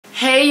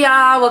Hey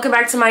y'all, welcome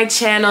back to my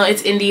channel.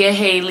 It's India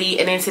Haley,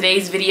 and in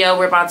today's video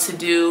we're about to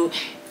do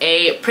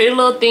a Pretty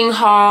Little Thing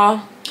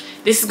haul.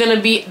 This is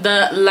gonna be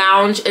the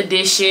lounge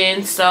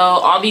edition, so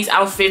all these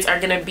outfits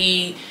are gonna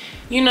be,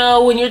 you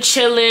know, when you're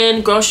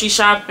chilling, grocery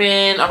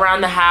shopping,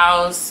 around the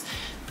house,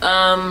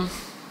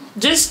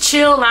 just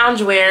chill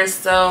loungewear.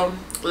 So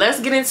let's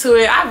get into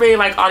it. I really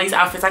like all these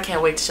outfits. I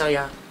can't wait to show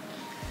y'all.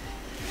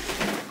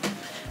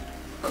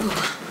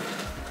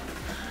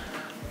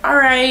 All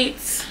right.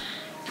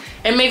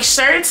 And make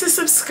sure to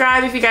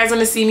subscribe if you guys want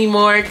to see me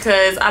more,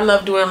 because I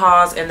love doing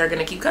hauls and they're going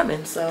to keep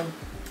coming. So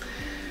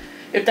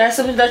if that's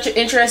something that you're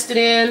interested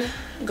in,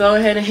 go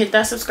ahead and hit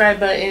that subscribe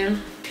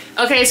button.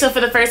 Okay, so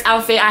for the first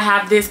outfit, I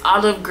have this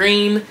olive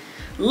green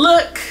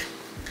look.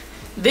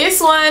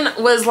 This one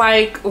was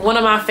like one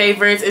of my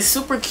favorites. It's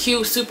super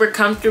cute, super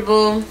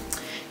comfortable.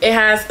 It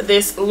has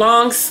this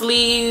long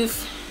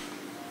sleeve.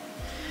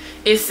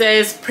 It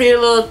says Pretty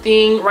Little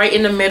Thing right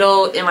in the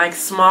middle in like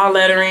small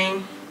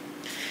lettering.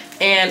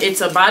 And it's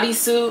a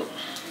bodysuit.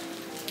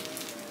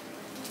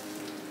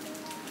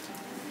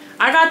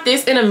 I got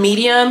this in a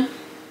medium,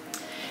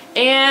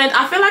 and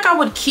I feel like I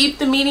would keep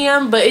the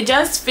medium, but it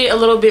just fit a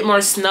little bit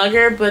more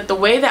snugger. But the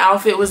way the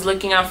outfit was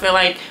looking, I feel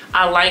like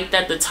I liked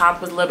that the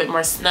top was a little bit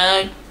more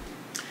snug.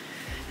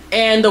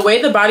 And the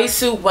way the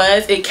bodysuit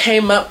was, it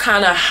came up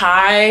kind of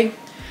high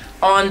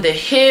on the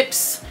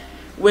hips,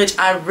 which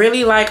I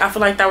really like. I feel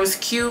like that was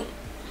cute.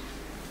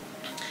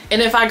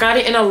 And if I got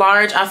it in a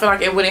large, I feel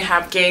like it wouldn't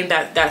have gave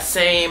that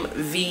same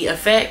V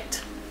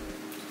effect.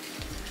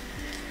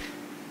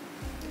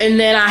 And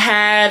then I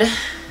had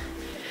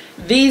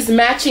these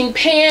matching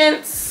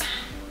pants.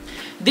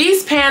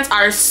 These pants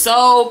are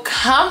so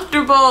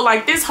comfortable.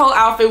 Like, this whole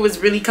outfit was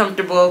really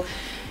comfortable.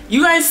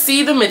 You guys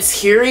see the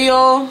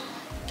material?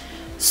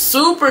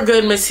 Super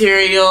good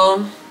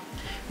material.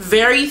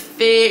 Very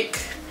thick.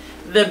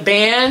 The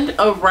band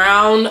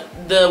around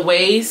the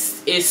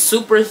waist is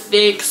super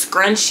thick,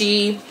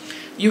 scrunchy.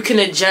 You can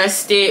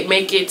adjust it,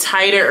 make it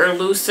tighter or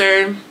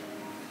looser.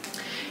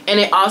 And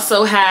it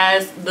also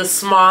has the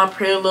small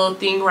Pretty Little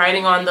Thing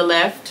writing on the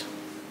left.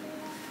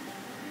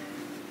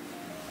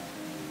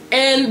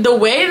 And the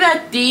way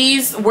that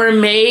these were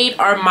made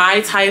are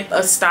my type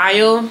of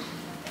style.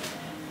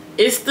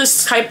 It's the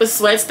type of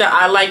sweats that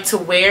I like to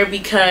wear,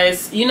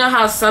 because you know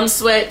how some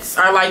sweats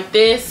are like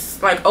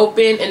this, like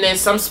open, and then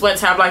some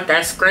sweats have like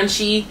that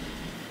scrunchy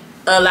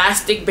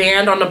elastic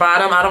band on the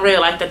bottom. I don't really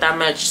like that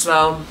much,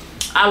 so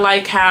I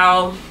like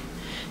how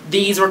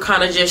these were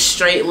kind of just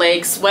straight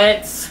leg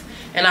sweats,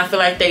 and I feel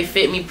like they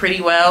fit me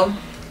pretty well.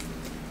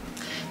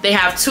 They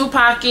have 2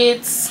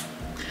 pockets.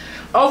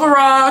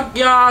 Overall,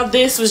 y'all,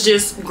 this was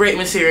just great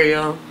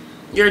material.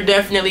 You're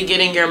definitely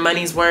getting your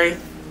money's worth.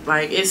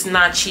 Like, it's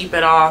not cheap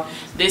at all.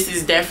 This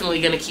is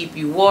definitely gonna keep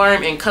you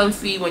warm and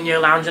comfy when you're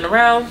lounging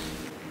around.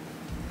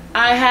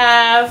 I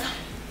have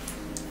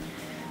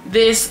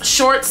this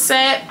short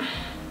set.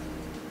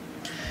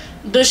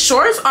 The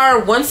shorts are,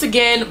 once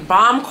again,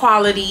 bomb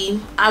quality.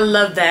 I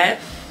love that.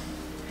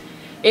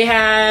 It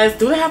has,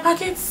 do it have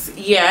pockets?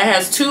 Yeah, it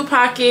has 2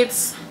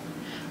 pockets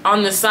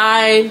on the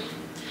side,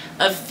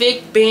 a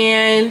thick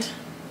band.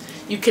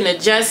 You can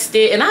adjust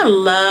it, and I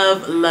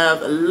love,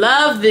 love,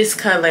 love this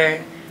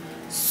color.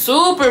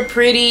 Super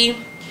pretty.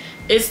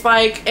 It's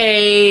like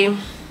a,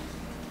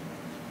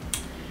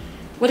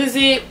 what is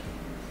it?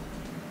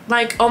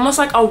 Like almost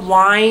like a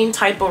wine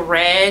type of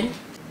red.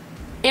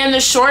 And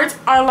the shorts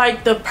are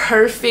like the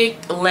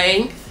perfect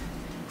length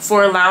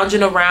for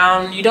lounging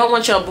around. You don't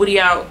want your booty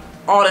out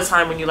all the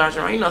time when you lounge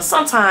around, you know,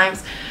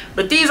 sometimes.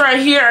 But these right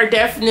here are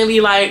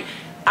definitely like,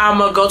 I'm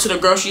gonna go to the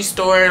grocery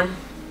store,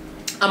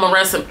 I'm gonna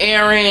run some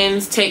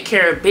errands, take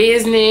care of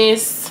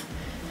business.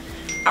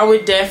 I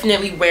would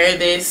definitely wear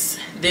this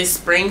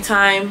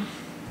springtime.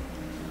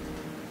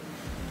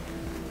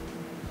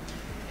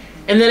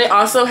 And then it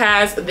also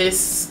has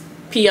this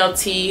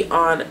PLT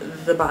on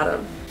the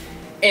bottom.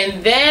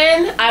 And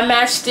then I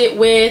matched it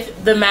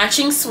with the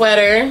matching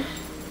sweater.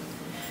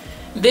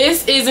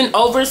 This is an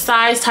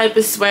oversized type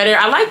of sweater.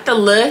 I like the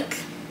look.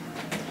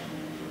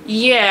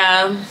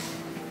 Yeah.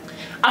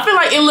 I feel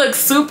like it looks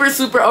super,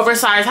 super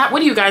oversized. What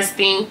do you guys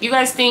think? You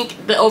guys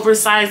think the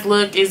oversized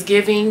look is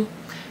giving?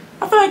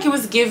 I feel like it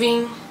was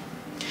giving.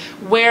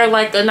 Wear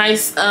like a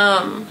nice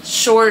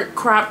short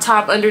crop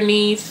top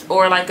underneath,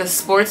 or like a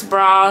sports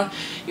bra.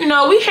 You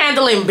know, we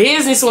handling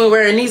business when we're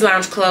wearing these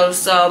lounge clothes,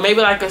 so maybe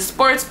like a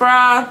sports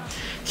bra,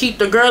 keep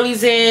the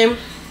girlies in,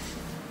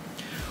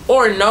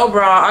 or no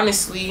bra,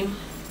 honestly.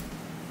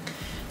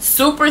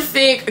 Super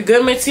thick,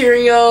 good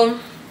material.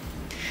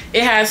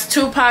 It has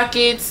 2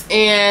 pockets,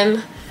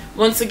 and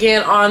once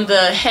again on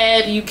the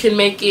head you can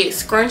make it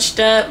scrunched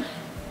up.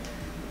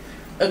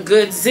 A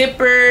good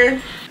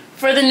zipper.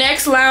 For the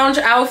next lounge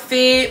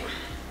outfit,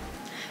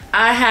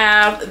 I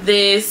have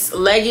this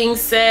legging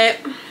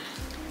set.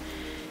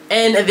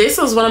 And this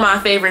was one of my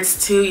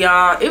favorites too,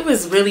 y'all. It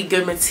was really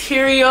good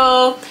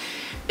material.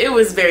 It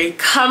was very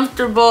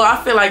comfortable. I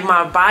feel like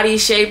my body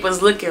shape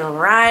was looking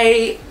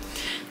right.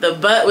 The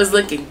butt was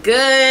looking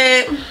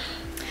good.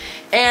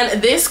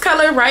 And this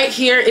color right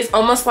here is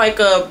almost like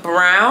a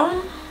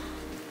brown.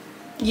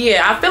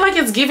 Yeah, I feel like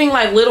it's giving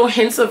like little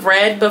hints of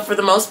red, but for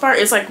the most part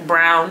it's like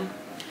brown.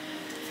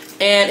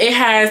 And it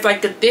has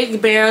like a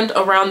thick band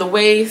around the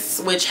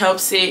waist, which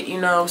helps it,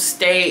 you know,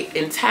 stay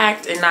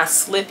intact and not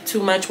slip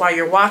too much while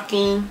you're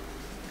walking.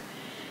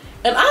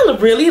 And I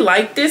really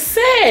like this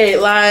set.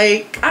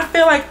 Like, I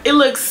feel like it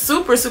looks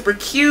super, super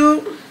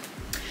cute.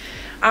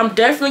 I'm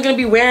definitely gonna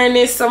be wearing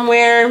this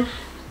somewhere.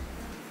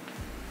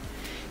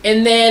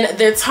 And then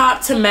the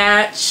top to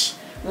match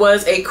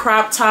was a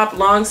crop top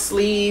long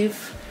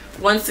sleeve.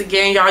 Once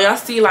again, y'all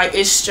see like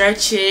it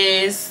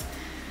stretches,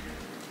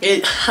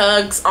 it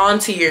hugs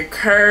onto your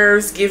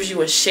curves, gives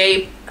you a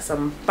shape,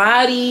 some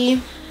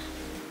body.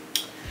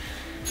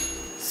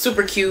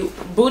 Super cute.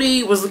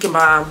 Booty was looking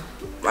bomb.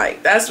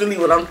 Like, that's really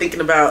what I'm thinking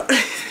about.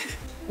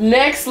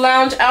 Next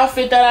lounge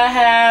outfit that I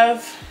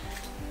have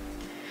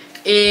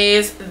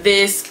is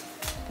this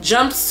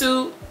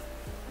jumpsuit.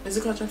 Is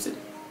it called jumpsuit?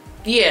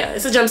 Yeah,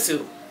 it's a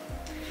jumpsuit.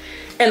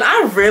 And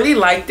I really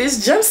like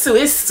this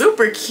jumpsuit. It's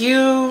super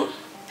cute.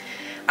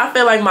 I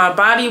feel like my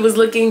body was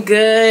looking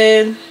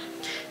good.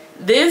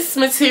 This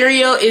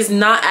material is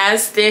not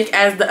as thick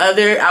as the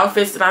other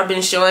outfits that I've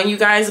been showing you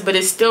guys, but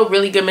it's still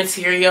really good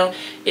material.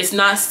 It's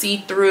not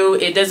see-through.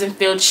 It doesn't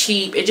feel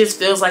cheap. It just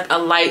feels like a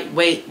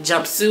lightweight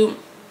jumpsuit.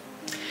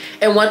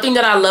 And one thing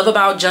that I love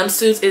about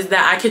jumpsuits is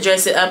that I could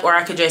dress it up or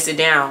I could dress it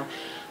down.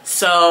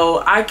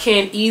 So I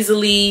can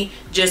easily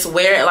just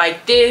wear it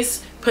like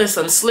this, put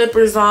some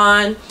slippers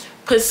on,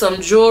 put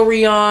some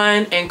jewelry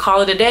on, and call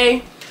it a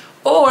day.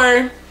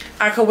 Or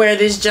I could wear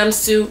this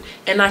jumpsuit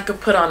and I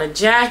could put on a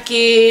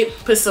jacket,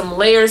 put some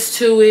layers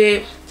to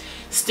it,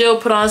 still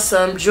put on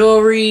some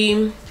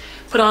jewelry,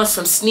 put on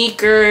some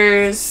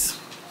sneakers.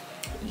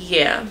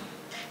 Yeah,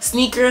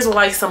 sneakers with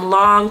like some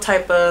long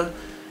type of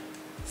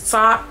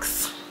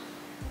socks.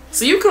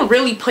 So you can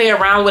really play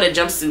around with a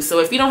jumpsuit. So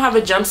if you don't have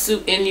a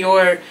jumpsuit in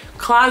your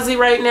closet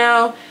right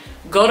now,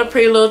 go to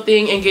Pretty Little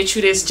Thing and get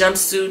you this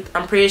jumpsuit.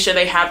 I'm pretty sure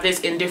they have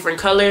this in different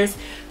colors,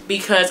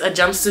 because a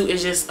jumpsuit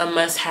is just a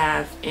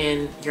must-have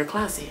in your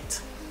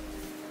closet.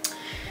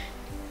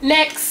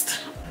 Next,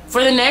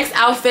 for the next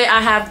outfit, I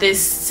have this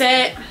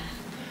set.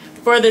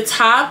 For the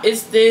top,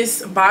 it's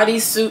this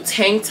bodysuit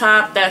tank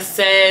top that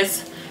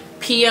says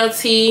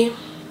PLT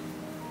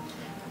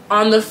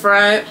on the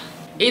front.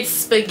 It's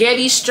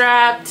spaghetti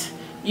strapped.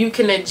 You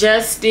can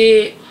adjust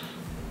it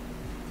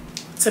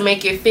to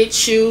make it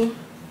fit you.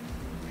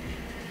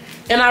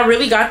 And I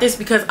really got this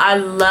because I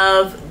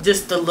love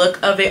just the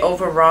look of it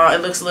overall.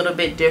 It looks a little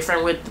bit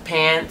different with the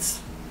pants.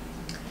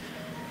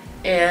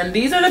 And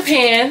these are the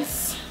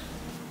pants.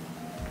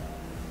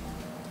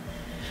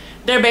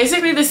 They're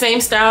basically the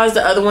same style as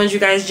the other ones you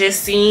guys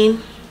just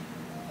seen.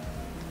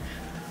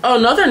 Oh,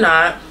 no, they're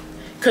not.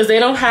 Because they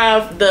don't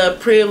have the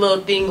Pretty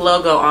Little Thing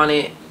logo on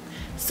it.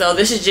 So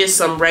this is just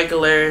some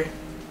regular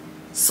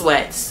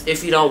sweats.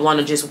 If you don't want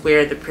to just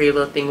wear the Pretty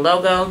Little Thing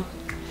logo,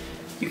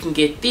 you can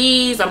get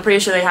these. I'm pretty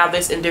sure they have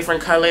this in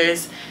different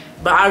colors,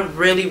 but I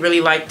really,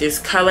 really like this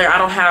color. I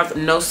don't have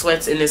no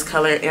sweats in this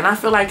color, and I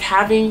feel like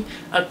having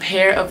a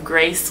pair of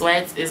gray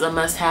sweats is a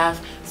must-have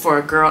for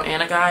a girl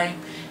and a guy.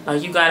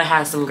 Like, you gotta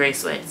have some gray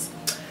sweats.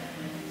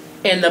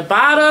 And the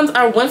bottoms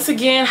are, once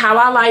again, how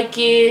I like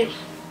it.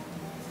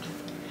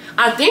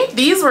 I think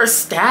these were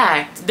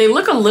stacked. They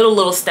look a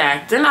little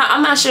stacked. They're not,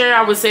 I'm not sure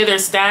I would say they're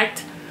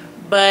stacked,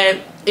 but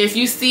if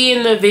you see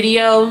in the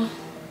video,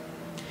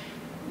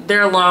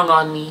 they're long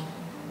on me.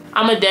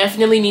 I'm gonna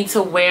definitely need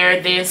to wear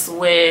this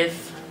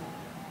with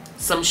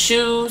some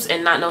shoes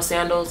and not no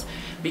sandals,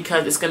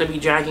 because it's gonna be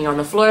dragging on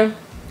the floor.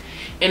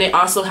 And it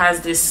also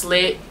has this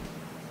slit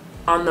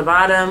on the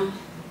bottom,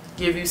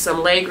 give you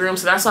some leg room.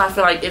 So that's why I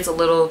feel like it's a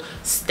little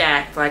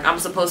stacked. Like, I'm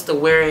supposed to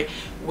wear it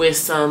with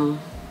some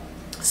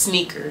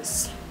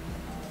sneakers.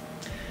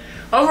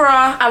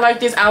 Overall, I like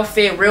this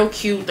outfit. Real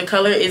cute. The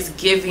color is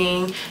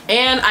giving.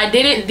 And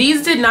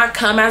these did not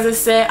come as a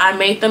set. I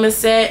made them a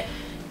set.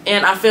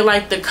 And I feel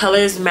like the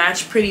colors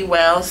match pretty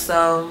well,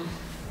 so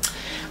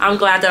I'm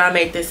glad that I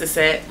made this a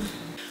set.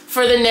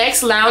 For the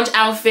next lounge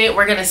outfit,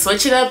 we're gonna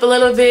switch it up a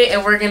little bit,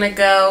 and we're gonna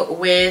go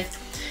with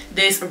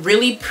this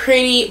really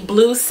pretty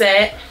blue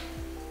set.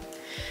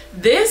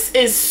 This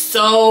is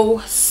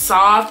so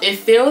soft. It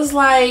feels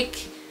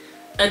like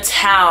a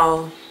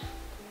towel.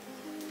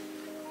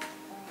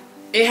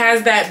 It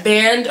has that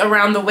band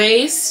around the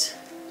waist,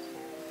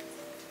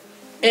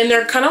 and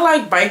they're kind of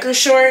like biker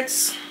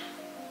shorts.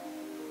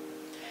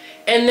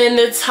 And then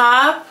the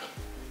top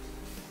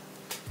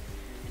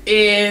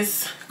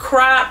is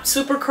cropped,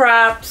 super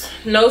cropped,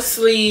 no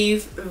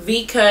sleeve,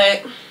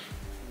 V-cut.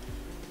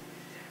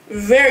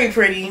 Very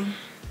pretty,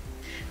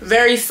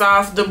 very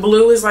soft. The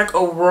blue is like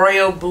a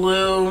royal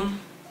blue.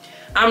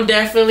 I'm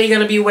definitely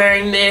gonna be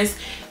wearing this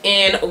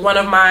in one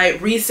of my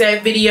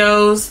reset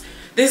videos.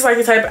 This is like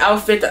the type of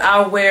outfit that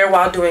I'll wear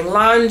while doing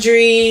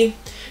laundry,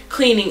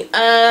 cleaning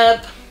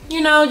up,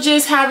 you know,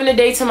 just having a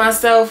day to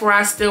myself where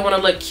I still want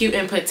to look cute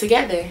and put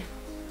together.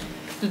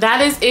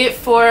 that is it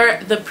for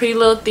the Pretty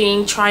Little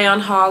Thing try on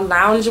haul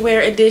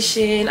loungewear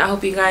edition. I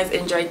hope you guys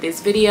enjoyed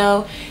this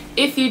video.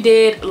 If you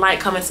did, like,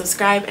 comment,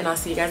 subscribe, and I'll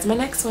see you guys in my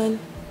next one.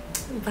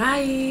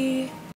 Bye.